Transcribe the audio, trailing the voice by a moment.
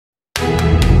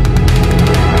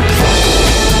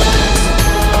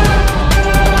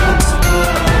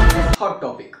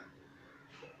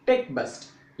tech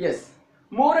bust. Yes,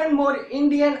 more and more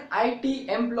Indian IT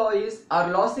employees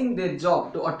are losing their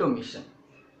job to automation.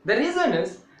 The reason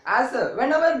is,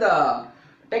 whenever the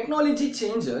technology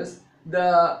changes,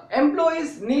 the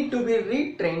employees need to be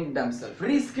retrained themselves,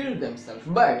 reskilled themselves,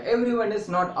 but everyone is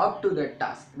not up to that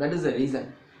task. That is the reason.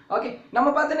 Okay, நம்ம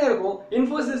பார்த்துனே இருக்கோம்,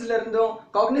 இன்ஃபோசிஸ்ல இருந்தும்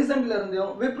காக்னிசன்ட்ல இருந்தும்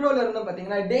விப்ரோல இருந்தும்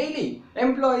பார்த்தீங்கன்னா daily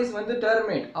employees வந்து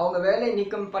terminate, அவங்க வேலையை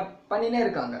நீக்கம் பண்ணினே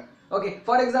இருக்காங்க. Okay,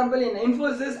 for example, in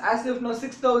Infosys, as if now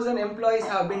 6,000 employees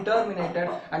have been terminated,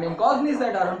 and in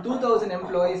Cognizant around 2,000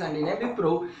 employees, and in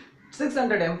Wipro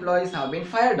 600 employees have been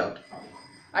fired out.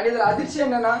 And idhula adichchi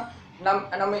enna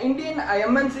நம்ம Indian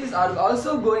MNCs are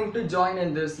also going to join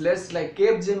in this list, like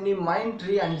Capgemini,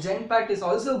 Mindtree and Genpact is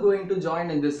also going to join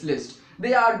in this list.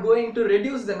 They are going to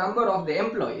reduce the number of the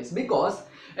employees because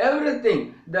everything,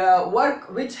 the work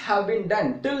which have been done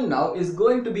till now is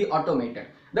going to be automated.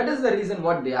 That is the reason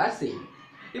what they are saying.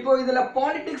 இப்போ இதில்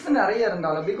politics நிறைய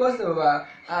இருந்தாலும், because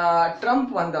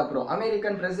Trump வந்த அப்புறம்,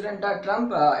 American பிரசிடென்ட்டாக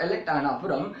Trump elect ஆன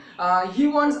அப்புறம், he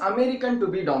wants American to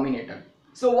be dominated.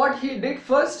 So what he did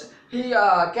first, he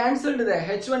cancelled the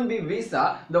H1B visa,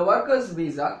 the workers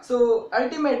visa. So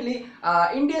ultimately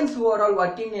Indians who are all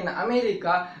working in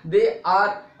America, they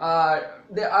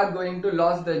are going to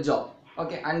lose their job.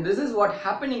 Okay, and this is what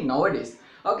happening nowadays.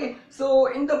 Okay, so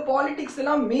in the politics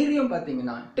எல்லாம் மீறியும்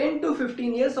பார்த்தீங்கன்னா 10 to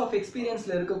 15 years of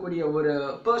experienceல இருக்கக்கூடிய ஒரு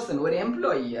person, ஒரு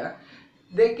employee,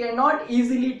 they cannot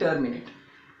easily terminate.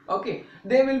 Okay,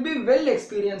 they will be well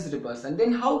experienced person.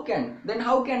 Then how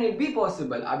can it be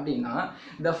possible? Abdina,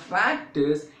 the fact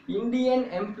is Indian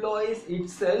employees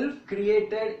itself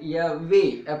created a way,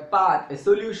 a path, a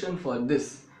solution for this.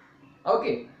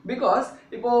 Okay, because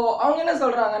இப்போ அவங்க என்ன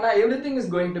சொல்றாங்கன்னா everything is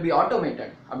going to be automated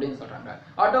அப்படினு சொல்றாங்க.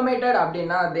 Automated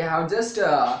அப்படினா they have just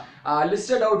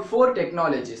listed out 4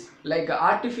 technologies like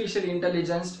artificial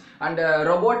intelligence and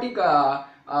robotic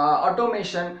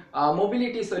automation,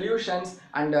 mobility solutions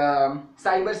and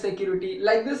cyber security.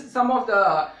 Like this, some of the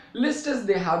lists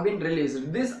they have been released.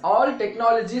 These all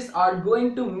technologies are going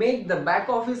to make the back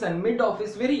office and mid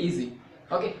office very easy.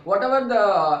 Okay, whatever the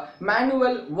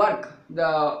manual work,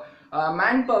 the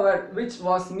manpower which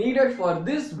was needed for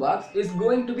this work is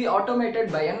going to be automated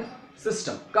by a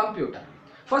system, computer.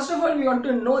 First of all, we want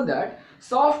to know that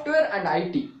software and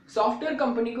IT, software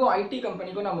company ko IT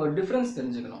company ko nama difference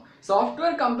தெரிஞ்சுக்கணும்.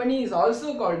 Software company is also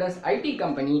called as IT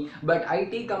company, but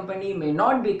IT company may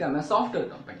not become a software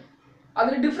company.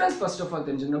 அதோட difference first of all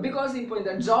தெரிஞ்சுக்கணும். Because இப்போ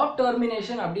இந்த job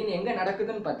termination அப்படின்னு எங்கே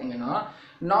நடக்குதுன்னு பார்த்தீங்கன்னா,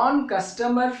 நான்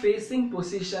கஸ்டமர் ஃபேஸிங்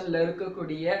பொசிஷனில்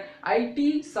இருக்கக்கூடிய ஐடி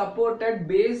சப்போர்ட்டட்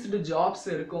பேஸ்டு ஜாப்ஸ்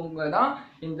இருக்கவங்க தான்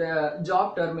இந்த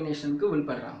ஜாப் டெர்மினேஷனுக்கு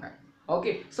உள்படுறாங்க.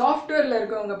 ஓகே, சாஃப்ட்வேரில்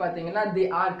இருக்கவங்க பார்த்தீங்கன்னா they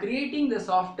are creating the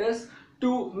softwares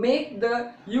to make the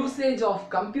usage of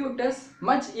computers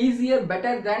much easier,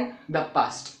 better than the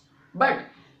past. But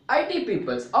IT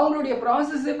peoples, அவங்களுடைய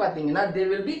ப்ராசஸே பார்த்தீங்கன்னா they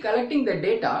will be collecting the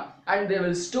data and they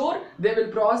will store, they will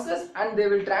process and they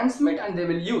will transmit and they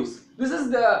will use. This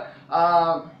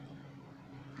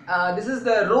is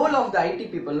the role of the IT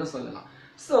people னு சொல்லலாம்.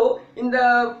 So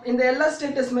இந்த எல்லா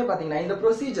ஸ்டேட்டஸ்மே பார்த்தீங்கன்னா இந்த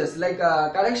procedures like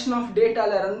collection of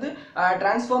டேட்டால இருந்து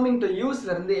transforming to யூஸ்ல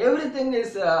இருந்து everything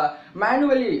is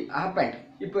manually happened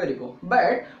இப்போ இருக்கும்.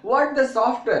 But what the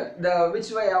software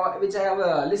which I have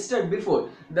listed before,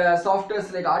 the softwares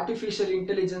like artificial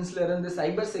intelligenceல இருந்து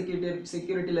சைபர்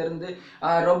செக்யூரிட்டில இருந்து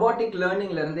robotic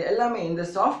learningல இருந்து எல்லாமே இந்த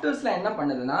சாஃப்ட்வேர்ஸ்ல என்ன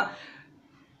பண்ணுதுன்னா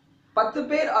 10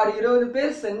 பேர் or 20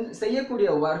 பேர் செய்யக்கூடிய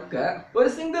ஒர்க்கை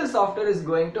ஒரு single software is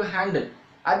going to handle.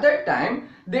 At that time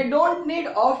they don't need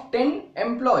of 10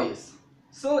 employees,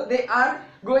 so they are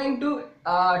going to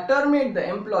terminate the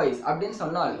employees அப்படின்னு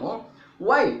சொன்னாலும்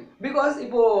why? Because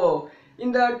இப்போ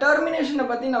இந்த டெர்மினேஷனை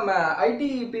பற்றி நம்ம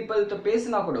ஐடி பீப்புள்கிட்ட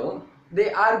பேசினா கூட they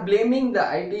are blaming the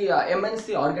IT MNC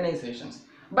organizations,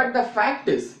 but the fact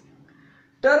is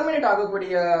terminate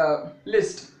ஆகக்கூடிய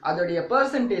list அதோடைய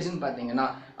பெர்சன்டேஜ்னு பார்த்தீங்கன்னா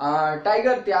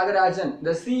tiger Thiagarajan,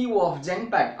 the CEO of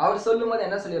Genpact, அவர் சொல்லும்போது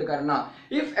என்ன சொல்லியிருக்காருன்னா,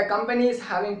 if a company is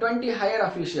having 20 higher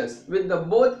officials with the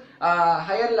both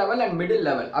higher level and middle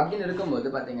level அப்படின்னு இருக்கும்போது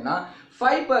பார்த்தீங்கன்னா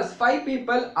 5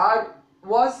 people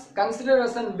was considered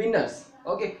as winners.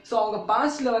 Okay, so அவங்க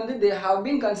பாஸ்ட்ல வந்து they have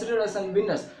been considered as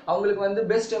winners. அவங்களுக்கு வந்து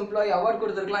பெஸ்ட் எம்ப்ளாயி அவார்ட்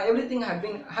கொடுத்துருக்கலாம், everything have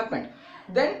been happened.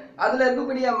 Then அதில்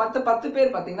இருக்கக்கூடிய மற்ற 10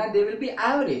 பேர் பார்த்தீங்கன்னா they will be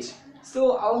average. So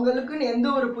அவங்களுக்குன்னு எந்த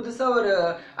ஒரு புதுசாக ஒரு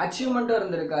அச்சீவ்மெண்ட்டும்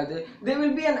இருந்திருக்காது. they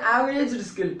will be an average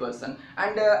skilled person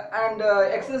and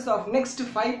excess of next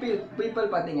 5 people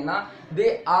பார்த்தீங்கன்னா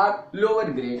they are lower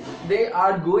grade, they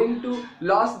are going to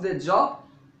lose the job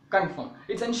confirm,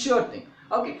 it's a sure thing.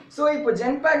 Okay, so இப்போ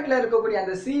ஜென்பேக்ல இருக்கக்கூடிய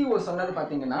அந்த CEO சொன்னது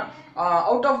பாத்தீங்கன்னா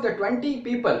out of the 20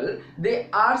 people they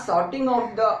are sorting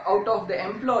out of the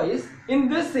employees in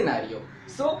this scenario.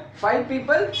 So 5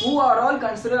 people who are all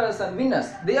considered as winners,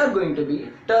 they are going to be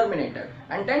terminated,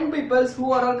 and 10 people who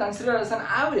are all considered as an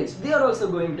average, they are also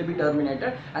going to be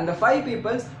terminated, and the 5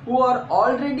 people who are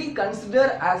already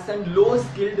considered as an low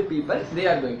skilled people, they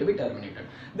are going to be terminated.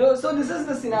 So this is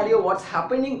the scenario what's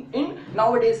happening in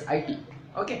nowadays IT.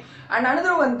 Okay, and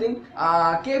another one thing,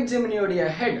 Cape Gemini odia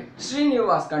head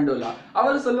Srinivas Kandola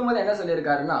அவர் சொல்லும்போது என்ன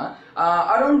சொல்லியிருக்காருன்னா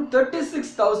around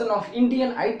 36,000 of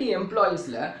Indian IT employees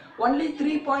la only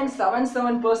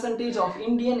 3.77% of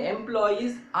Indian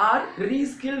employees are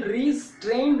reskilled,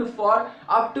 retrained for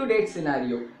up to date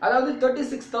scenario. அதாவது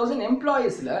 36,000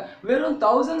 employees la வெறும்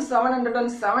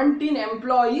 1717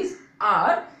 employees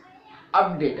are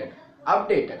updated.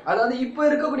 அதாவது இப்போ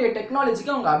இருக்கக்கூடிய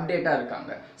டெக்னாலஜிக்கு அவங்க அப்டேட்டா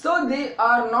இருக்காங்க. So they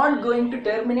are not going to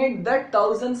terminate that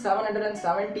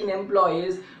 1717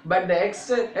 employees, but the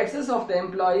excess of the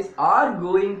employees are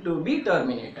going to be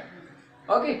terminated.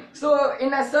 Okay, so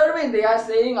in a survey they are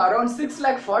saying around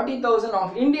 6,40,000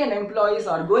 of Indian employees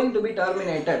are going to be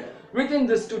terminated within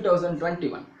this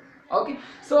 2021. Okay,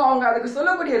 so அவங்க அதுக்கு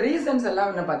சொல்லக்கூடிய reasons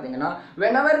எல்லாம் என்ன பார்த்தீங்கன்னா,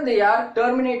 whenever they are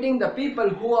terminating the people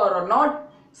who are not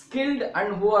skilled and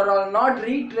who are all not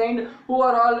retrained, who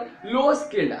are all low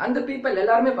skilled, and the people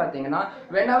எல்லாருமே பார்த்தீங்கன்னா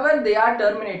whenever they are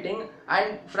terminating, and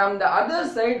from the other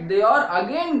side they are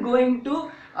again going to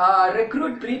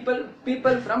recruit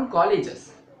people from colleges.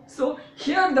 So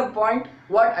here the point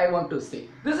what I want to say,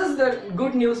 this is the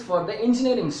good news for the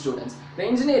engineering students. The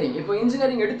engineering, இப்போ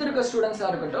engineering எடுத்திருக்க ஸ்டூடெண்ட்ஸா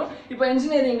இருக்கட்டும், இப்போ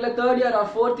engineeringல 3rd year or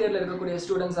 4th yearல இருக்கக்கூடிய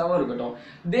ஸ்டூடெண்ட்ஸாவும் இருக்கட்டும்,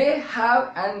 they have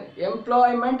an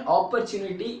employment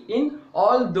opportunity in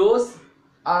all those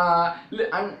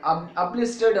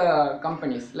uplisted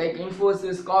companies like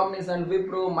Infosys, Cognizant,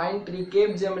 Wipro, Mindtree,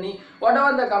 Cape Gemini,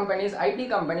 whatever the companies, IT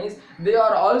companies, they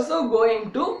are also going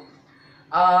to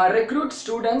recruit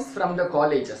students from the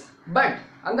colleges. But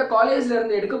அந்த காலேஜ்ல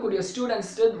இருந்து எடுக்கக்கூடிய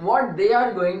students what they are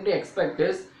going to expect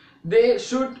is they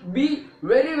should be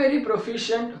very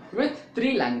proficient with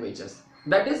 3 languages.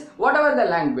 That is whatever the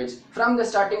language, from the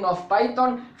starting of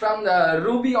Python, from the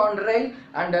Ruby on Rails,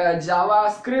 and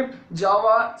JavaScript,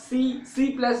 Java, C++,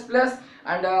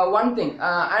 and one thing,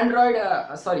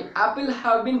 Apple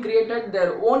have been created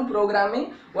their own programming,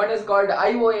 one is called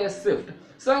iOS Swift.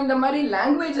 So in the many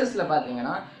languages la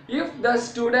pathina, if the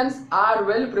students are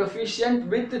well proficient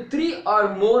with 3 or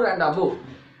more and above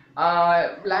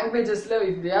languages la,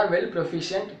 if they are well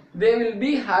proficient, they will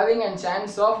be having a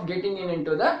chance of getting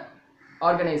into the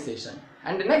organization.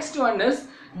 And the next one is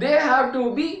they have to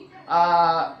be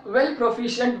well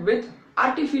proficient with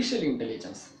artificial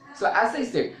intelligence. So as I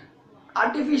said,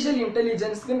 artificial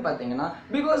intelligence kin pathina,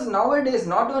 because nowadays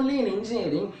not only in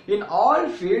engineering, in all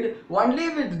field, only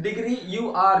with degree you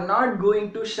are not going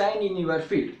to shine in your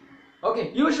field. Okay,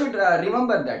 you should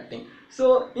remember that thing. So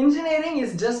engineering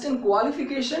is just a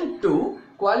qualification to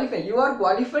qualify, you are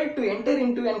qualified to enter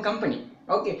into a company.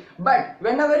 Okay, but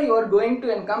whenever you are going to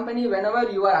a company, whenever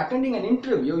you are attending an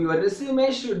interview, your resume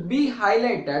should be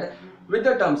highlighted with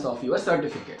the terms of your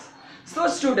certificates. So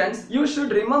students, you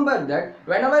should remember that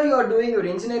whenever you are doing your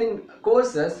engineering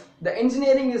courses, the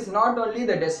engineering is not only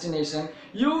the destination,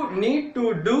 you need to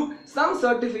do some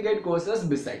certificate courses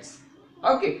besides.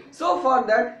 Okay, so for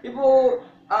that,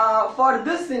 for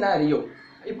this scenario,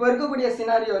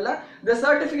 the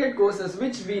certificate courses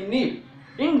which we need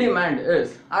in demand is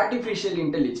artificial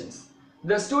intelligence.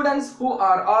 The students who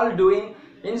are all doing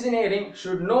engineering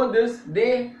should know this.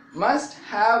 They must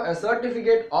have a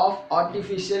certificate of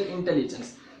artificial intelligence.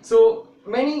 So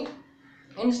many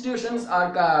institutions are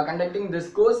conducting these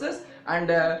courses, and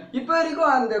இப்போ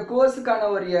வரைக்கும் அந்த கோர்ஸுக்கான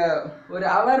ஒரு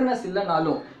awareness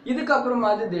இல்லைனாலும்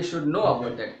இதுக்கப்புறமாவது they should know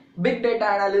about that. Big data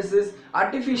analysis,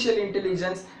 artificial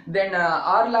intelligence, then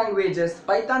R languages,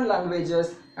 Python languages,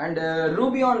 and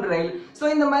Ruby on Rails. So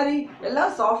இந்த மாதிரி எல்லா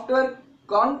software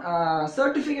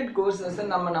certificate courses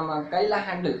நம்ம கையில்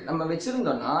ஹேண்டில் நம்ம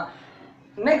வச்சுருந்தோம்னா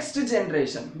நெக்ஸ்ட்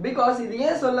ஜென்ரேஷன், பிகாஸ் இது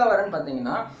ஏன் சொல்ல வரேன்னு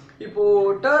பார்த்தீங்கன்னா, இப்போ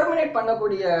டெர்மினேட்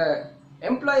பண்ணக்கூடிய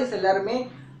எம்ப்ளாயிஸ் எல்லாருமே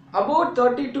about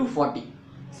 30 to 40.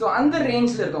 ஸோ அந்த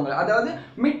ரேஞ்சில் இருக்கவங்க, அதாவது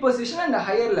mid position and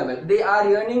higher level, they are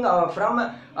earning from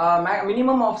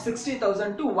minimum of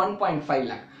 60,000 to 1.5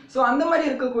 lakh. So அந்த மாதிரி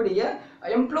இருக்கக்கூடிய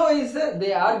employees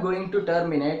they are going to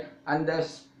terminate, and the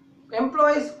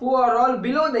employees who are all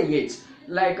below the age,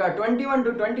 like 21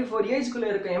 to 24 age குள்ள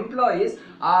இருக்க employees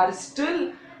are still,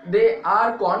 they are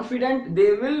confident they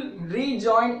will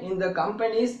rejoin in the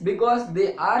companies, because they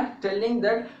are telling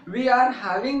that we are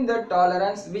having the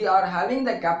tolerance, we are having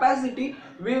the capacity,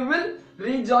 we will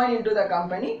rejoin into the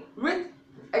company with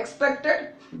expected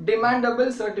demandable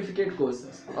certificate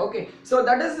courses. Okay, so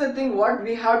that is the thing what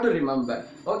we have to remember.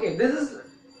 Okay, this is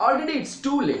already it's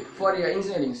too late for your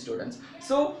engineering students.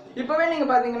 So இப்போ நீங்க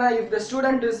பாத்தீங்கன்னா if the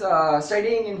student is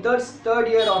studying in third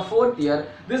year or fourth year,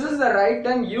 this is the right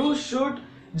time you should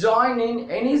join in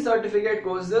any certificate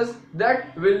courses that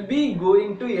will be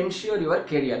going to ensure your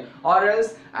career, or else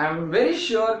I am very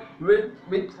sure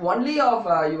with only of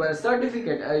your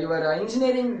certificate, your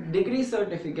engineering degree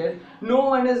certificate, no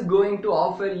one is going to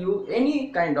offer you any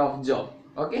kind of job.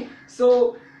 Okay,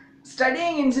 so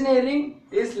studying engineering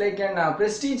is like an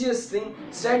prestigious thing.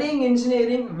 Studying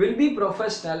engineering will be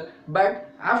professional, but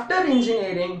after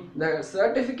engineering the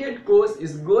certificate course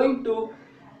is going to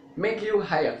make you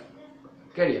higher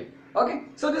career. Okay,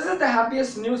 so this is the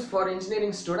happiest news for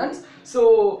engineering students. So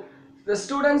the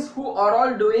students who are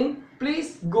all doing, please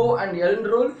go and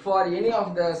enroll for any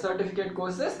of the certificate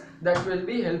courses that will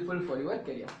be helpful for your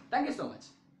career. Thank you so much.